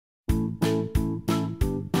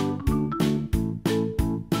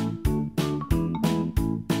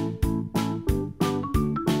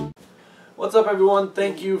What's up, everyone?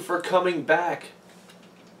 Thank you for coming back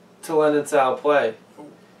to Len and Sal Play.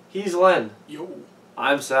 He's Len. Yo.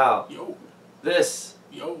 I'm Sal. Yo. This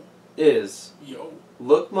Yo. is Yo.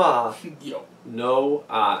 Look Ma. Yo. No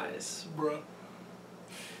Eyes. Bruh.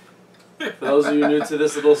 For those of you new to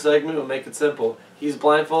this little segment, we'll make it simple. He's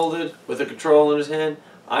blindfolded with a control in his hand.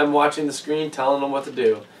 I'm watching the screen telling him what to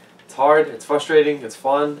do. It's hard, it's frustrating, it's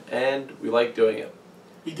fun, and we like doing it.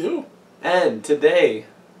 We do. And today,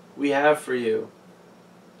 we have for you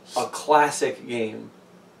a classic game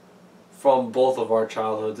from both of our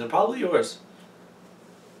childhoods, and probably yours.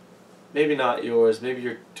 Maybe not yours, maybe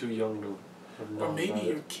you're too young to have known Or maybe about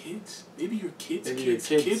your it. kids. Maybe your kids' Maybe your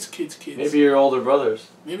kids. kids. Kids. Maybe your older brothers.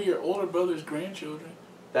 Maybe your older brother's grandchildren.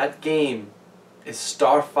 That game is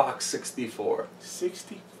Star Fox 64.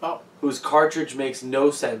 60. Oh. Whose cartridge makes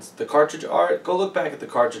no sense. The cartridge art, go look back at the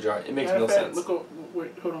cartridge art. It makes no sense. Look,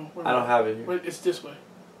 wait, hold on. I don't have it here. Wait, it's this way.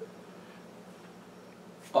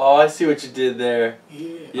 Oh, I see what you did there. Yeah.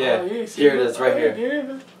 Yeah. Oh, yeah. See, Here it is, right here.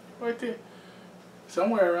 Yeah, right there.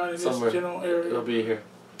 Somewhere around in Somewhere. this general area. It'll be here.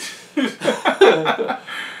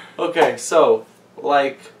 Okay, so,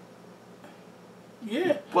 like,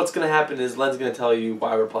 yeah. what's going to happen is Len's going to tell you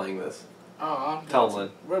why we're playing this. Oh, Tell him, Len.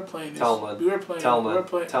 We're playing this. Tell him, Len. We're playing. Tell him, Len. We're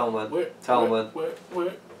playing. Tell him, Len. We're, Tell him, Len.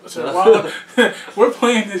 We're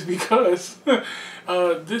playing this because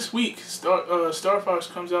this week Star Fox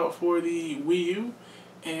comes out for the Wii U,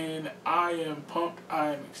 and I am pumped.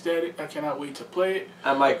 I am ecstatic. I cannot wait to play it.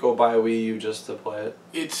 I might go buy a Wii U just to play it.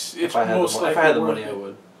 It's If I had most the, likely if I had the worth money, it. I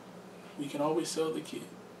would. We can always sell the kid.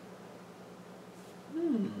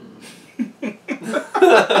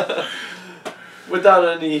 Without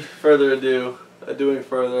any further ado,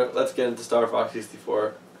 let's get into Star Fox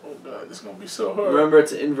 64. Oh god, this is gonna be so hard. Remember,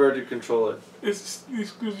 it's an inverted controller. This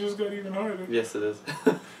just got even harder. Yes, it is.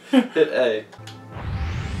 Hit A.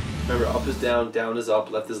 Remember, up is down, down is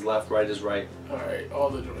up, left is left, right is right. Alright, all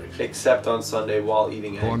the directions. Except on Sunday while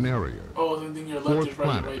eating eggs. Corneria, Oh, and then your left fourth is right,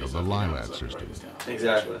 planet right of is the up, Lilat down is up, system. right is down.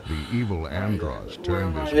 Exactly. the evil Andross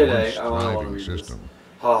turned this Hit once A. I wanna thriving read this. system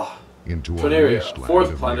Ah, into a Corneria, wasteland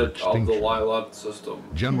fourth of planet of the extinction. Lilat system.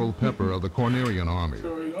 General Pepper of the Cornerian army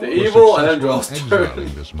There we go. The was evil successful Andross in turned.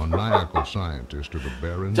 exiling this maniacal scientist to the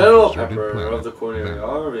barren, General deserted Pepper planet of the Cornelia Venom.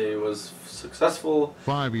 Army was successful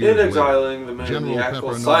 5 in years exiling the later, General maniacal Pepper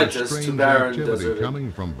noticed scientist to strange barren activity deserted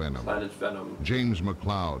coming from Venom. planet Venom. James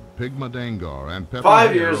McLeod, Pigma Dengar, and Pepper 5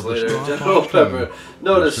 Hare years of the later, Star General Fox team Pepper were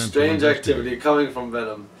noticed sent to strange investigate. activity coming from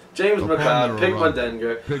Venom. James Upon McLeod, their Pigma arrival,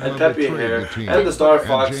 Dengar, Pigma and Peppy betrayed Hare, the team, and the Star and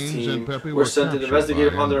Fox James team and Peppy were were sent to captured investigate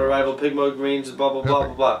by upon their Andross. arrival. Pigma Grange, blah blah blah blah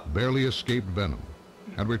Peppy blah. barely escaped Venom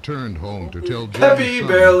and returned home to tell Peppy James' son,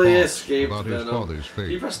 barely Fox, escaped about his Venom. father's You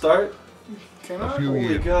fate. press start? Can A I? few Holy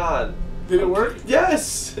years. God! Did it work?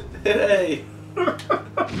 Yes! Hit A.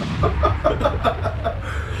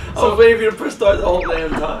 I was waiting for you to press start the whole damn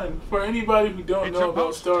time. For anybody who don't It's know about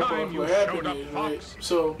about Star time Fox, you what showed happened up, is, right? Fox.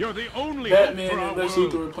 So, You're the only Batman hope for and our Lex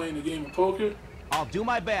world. Luthor were playing a game of poker. I'll do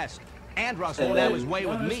my best. Andross And won't have then- his way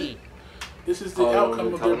with No, that's me. it. This is the Oh,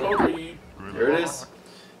 outcome of their tell me. poker game. Here it is.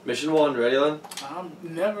 Mission 1, ready, Len? I'm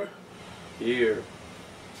never. Here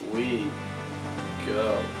we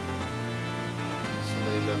go. So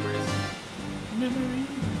many memories. Memory.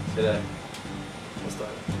 Hit A. Let's start.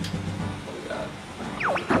 Oh my God.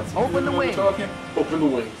 Open the wing. Talking. Open the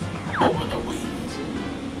wings. Open the wings.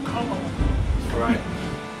 Come on. Right.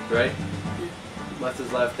 Right? Left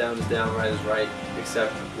is left, down is down, right is right.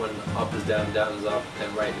 Except when up is down, down is up,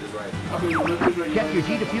 and right is right. Okay, look who's ready. Check your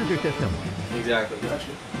G-diffuser system. Exactly.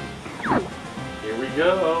 Gotcha. Here we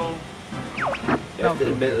go. You have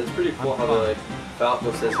to admit, it's pretty cool how they're like,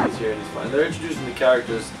 Falco says he's here and he's fine. They're introducing the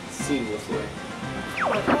characters seamlessly.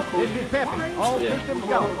 This is Peppy. All Yeah. systems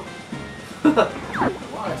go.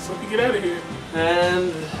 Why? So we get out of here.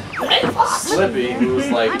 And Slippy, who was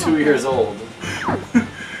like 2 years old.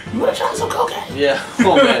 You wanna try some cocaine? Yeah,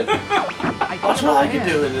 oh man. I Watch what I can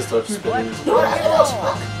do and just start spinning. You wanna get those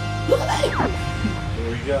fuck? Look at me.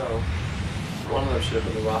 Here we go. One of them should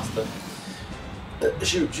have been the roster.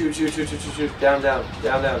 Shoot, shoot, shoot, shoot, shoot, shoot, shoot. Down, down,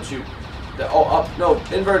 down, down, shoot. Oh, up, no,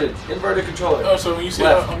 inverted. Inverted controller. Oh, so when you say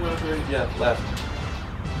Left. I'm gonna say. Yeah, left.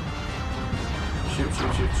 Shoot,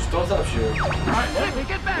 shoot, shoot. Just don't stop shooting. Alright, Slippy,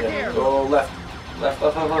 get back Yeah, here. go left. Left,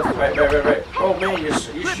 left, left, left. Right, right, right, right. Oh man, you're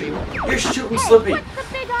shooting. You're shooting Slippy. Go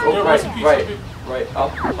You're right, right, right, Slippy. right.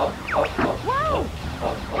 Up, up, up, up, up,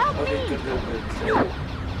 up. Okay, good, good, good. Stay there.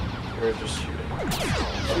 You're just shooting.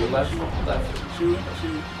 Shoot left, left. Shoot,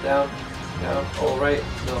 shoot. Down, down. Oh, right.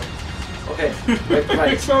 No. Okay. Right,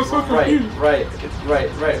 right. It sounds so Right, confused. right. It's right,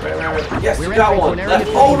 right, right, right, right. Yes, We're you got entering one. Corneria Left.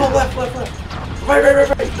 City. Oh no, left, left, left.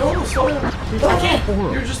 Right. No, slow down. No, I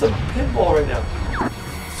can't. you're just a pinball right now.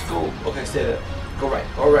 Let's go. Okay, stay there. Go right.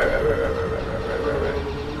 Go right.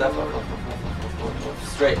 Left.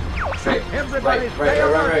 Straight.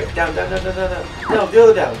 Right. Down. Down, the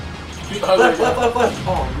other down. Left.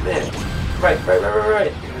 Oh, man. Right. You're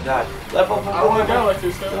gonna die. Left. I don't want to go like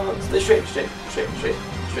this, though. No, stay straight. Good.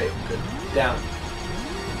 Down.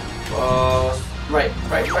 Right.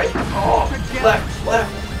 Oh,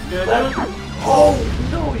 left. Yeah, Left. Oh,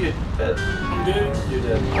 no, you're dead. I'm dead. You're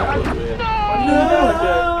dead. Why did you let me die like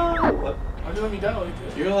that? What? Why did you let me die like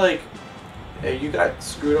that? You're like, hey, you got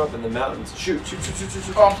screwed up in the mountains. Shoot.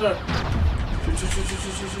 Oh, I'm sorry.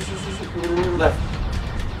 Shoot. Left.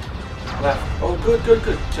 Oh, good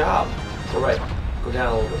job. Go right. Go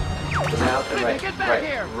down a little bit. Go down and right. Get back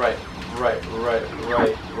here. Right.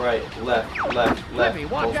 Left. Libby,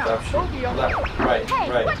 watch Don't out. stop Don't be shooting. a- Left. Right.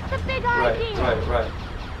 Hey, what's the big idea? Right.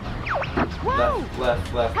 Whoa! Left.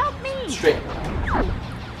 Help me! Straight.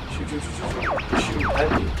 Shoot.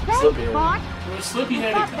 Empty. Thanks, Slippy. Bot. Well, Slippy I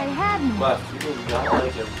had thought it they coming. had me. Left. You do not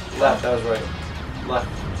like him. Left. That was right. Left.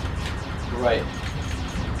 Right.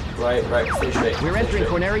 Stay straight. We're Stay entering straight.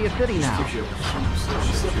 Corneria City now. Keep shooting.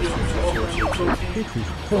 Slippy on cocaine. This is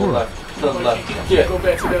Go horrible. left. Go Like, left. you can't Yeah. go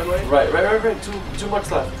back to that lane. Right. Too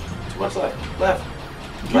much left. Left.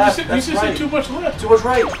 You That's just said right. too much left. Too much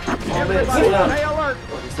right. Oh man, Everybody, slow down. stay alert.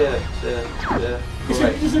 Okay, stay there. You Go said-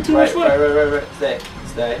 right. you said too much left. Right. Stay.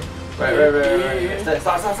 Right. Stay.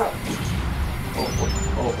 Stop.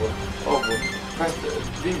 Oh boy. Press the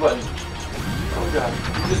B button. Oh god.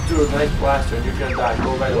 You just do a nice blaster and you're gonna die. Go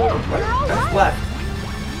right over. Right. That's left.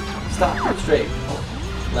 Stop. Straight. Oh.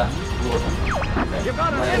 Left. Okay. You've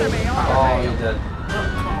got an Right. enemy on Oh, your you're tail. dead.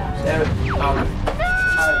 Damn it. Oh.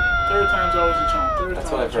 Third time's always a charm. That's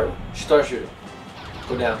what I've heard. Start shooting.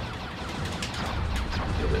 Go down.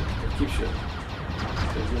 Keep shooting.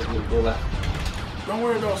 Go left. Don't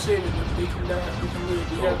worry about saving them. They can die. We can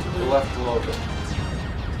live. We have to Go live. left a little bit.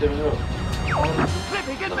 Give it up.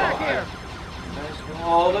 Libby, get back here.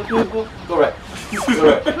 All the people. Go right.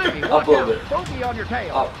 Libby, Up watch a little out. bit. Don't be on your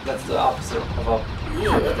tail. Up. That's the opposite of up.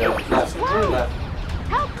 Yeah. Left.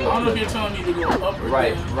 Help me! I don't know if you're telling me to go up or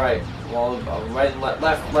Right. down. Well, right and left.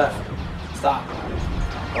 Stop.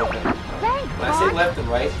 Okay. Thanks, When I say Bot. left and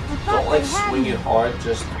right, thought don't like they had swing me. it hard.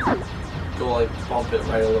 Just go like bump it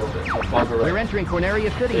right a little bit. So bump it right. We're entering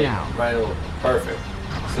Corneria City now. Right a little. Perfect.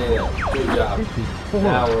 Stay there. Good job. This is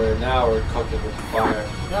horrible. Now we're cooking with fire.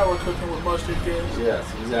 Now we're cooking with mustard gas. Yes,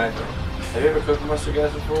 exactly. Have you ever cooked mustard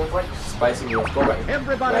gas before? Right. Spicy meals. Go right.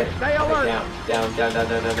 Everybody, Right. stay Okay, alert. down.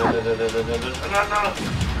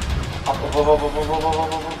 Up.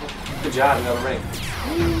 Good job. You got a ring.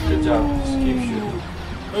 Good job. Just keep shooting.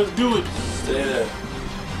 Let's do it. Stay there.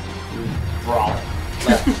 Brawl.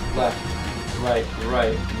 Left. Right.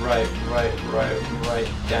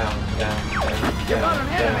 Down. got an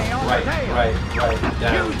enemy on Right. the tail. Right.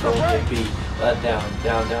 Down. Use the Go brake. B. Let down.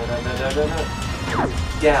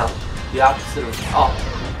 Down. The opposite of up.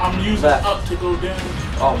 I'm using Left. up to go down.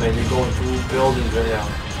 Oh man, you're going through buildings right now.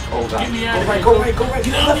 Oh god. Get me out of Go here. right. Go right.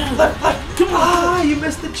 Get out Left. Come on. Ah, you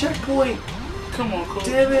missed the checkpoint. Come on, Coach.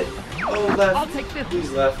 Damn it. Oh, left. I'll take this.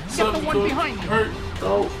 Please left. Get the Something, one Coach. behind you. Hurt.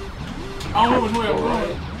 No. I don't know which way I'm Go right.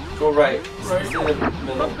 going. Go right. Right. Stay in the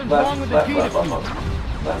middle. Something's Left. wrong with the Left. Jesus.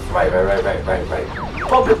 Left. Right.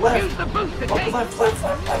 Bump it left. Use the boost to Bump take. it left. I'm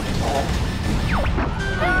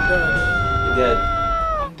You're dead.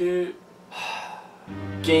 dead.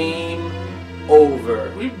 Game over.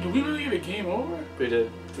 Did we really get a game over? We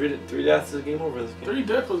did. Three deaths is a game over this game. 3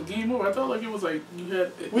 deaths was game over. I thought like it was like you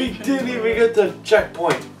had. We didn't even get the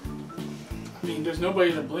checkpoint. I mean, there's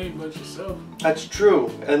nobody to blame but yourself. That's true.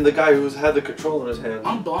 And the guy who's had the control in his hand.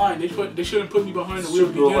 I'm blind. They shouldn't put me behind the wheel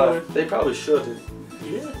to Super begin left. with. They probably should.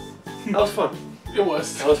 Yeah, That was fun. it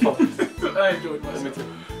was. That was fun. I enjoyed Me myself. too.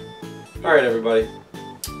 Alright everybody,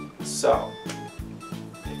 so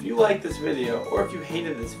if you like this video or if you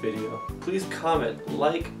hated this video, please comment,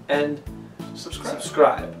 like, and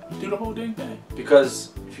subscribe. Do the whole dang thing.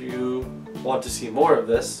 Because if you want to see more of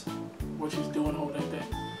this, What she's doing, whole dang thing.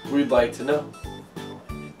 we'd like to know.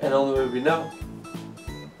 And the only way we know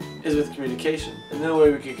is with communication. And the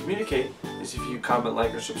only way we can communicate is if you comment,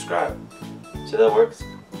 like, or subscribe. So that works.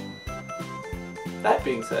 That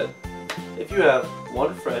being said, if you have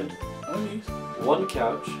one friend, One of these. one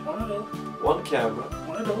couch, One of those. one camera,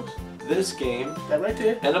 One of those. this game, That right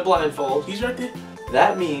there. and a blindfold, He's right there.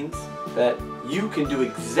 that means that you can do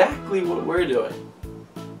exactly what we're doing.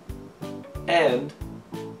 And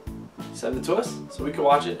send it to us so we can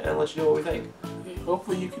watch it and let you know what we think.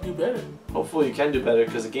 Hopefully you can do better. Hopefully you can do better,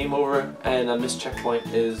 because a game over and a missed checkpoint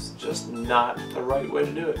is just not the right way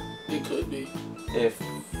to do it. It could be. If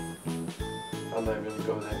I'm not gonna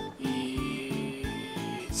go there. Yeah.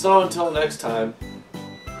 So until next time,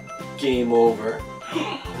 game over.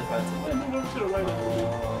 Defensive win. Move over to the right a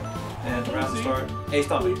little bit. And round start. A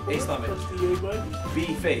stomach. A stomach. Press the A button.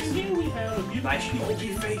 B face. And here we have a beautiful Nice. people. B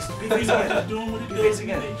face. B It's face again. doing what it B does face in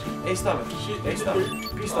again. nature. A stomach. Shit A in the stomach.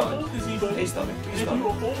 dirt. B stomach. Hold the Z button. A stomach. B And if stomach. you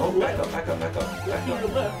hold Oh, the back left, up. Back up. Back up. if Back you up. the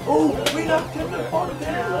left. Oh, we we knocked him the part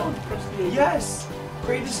down. Press the A button. Yes!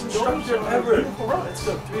 Greatest Those instructor are ever! beautiful routes.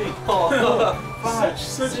 Let's go. 3. Oh, Such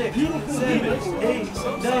 6, beautiful 7, beautiful 8,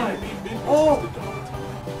 routes. 9, We've been oh, consistent all the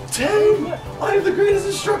time. 10! I am the greatest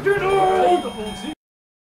instructor in the world! The whole Z.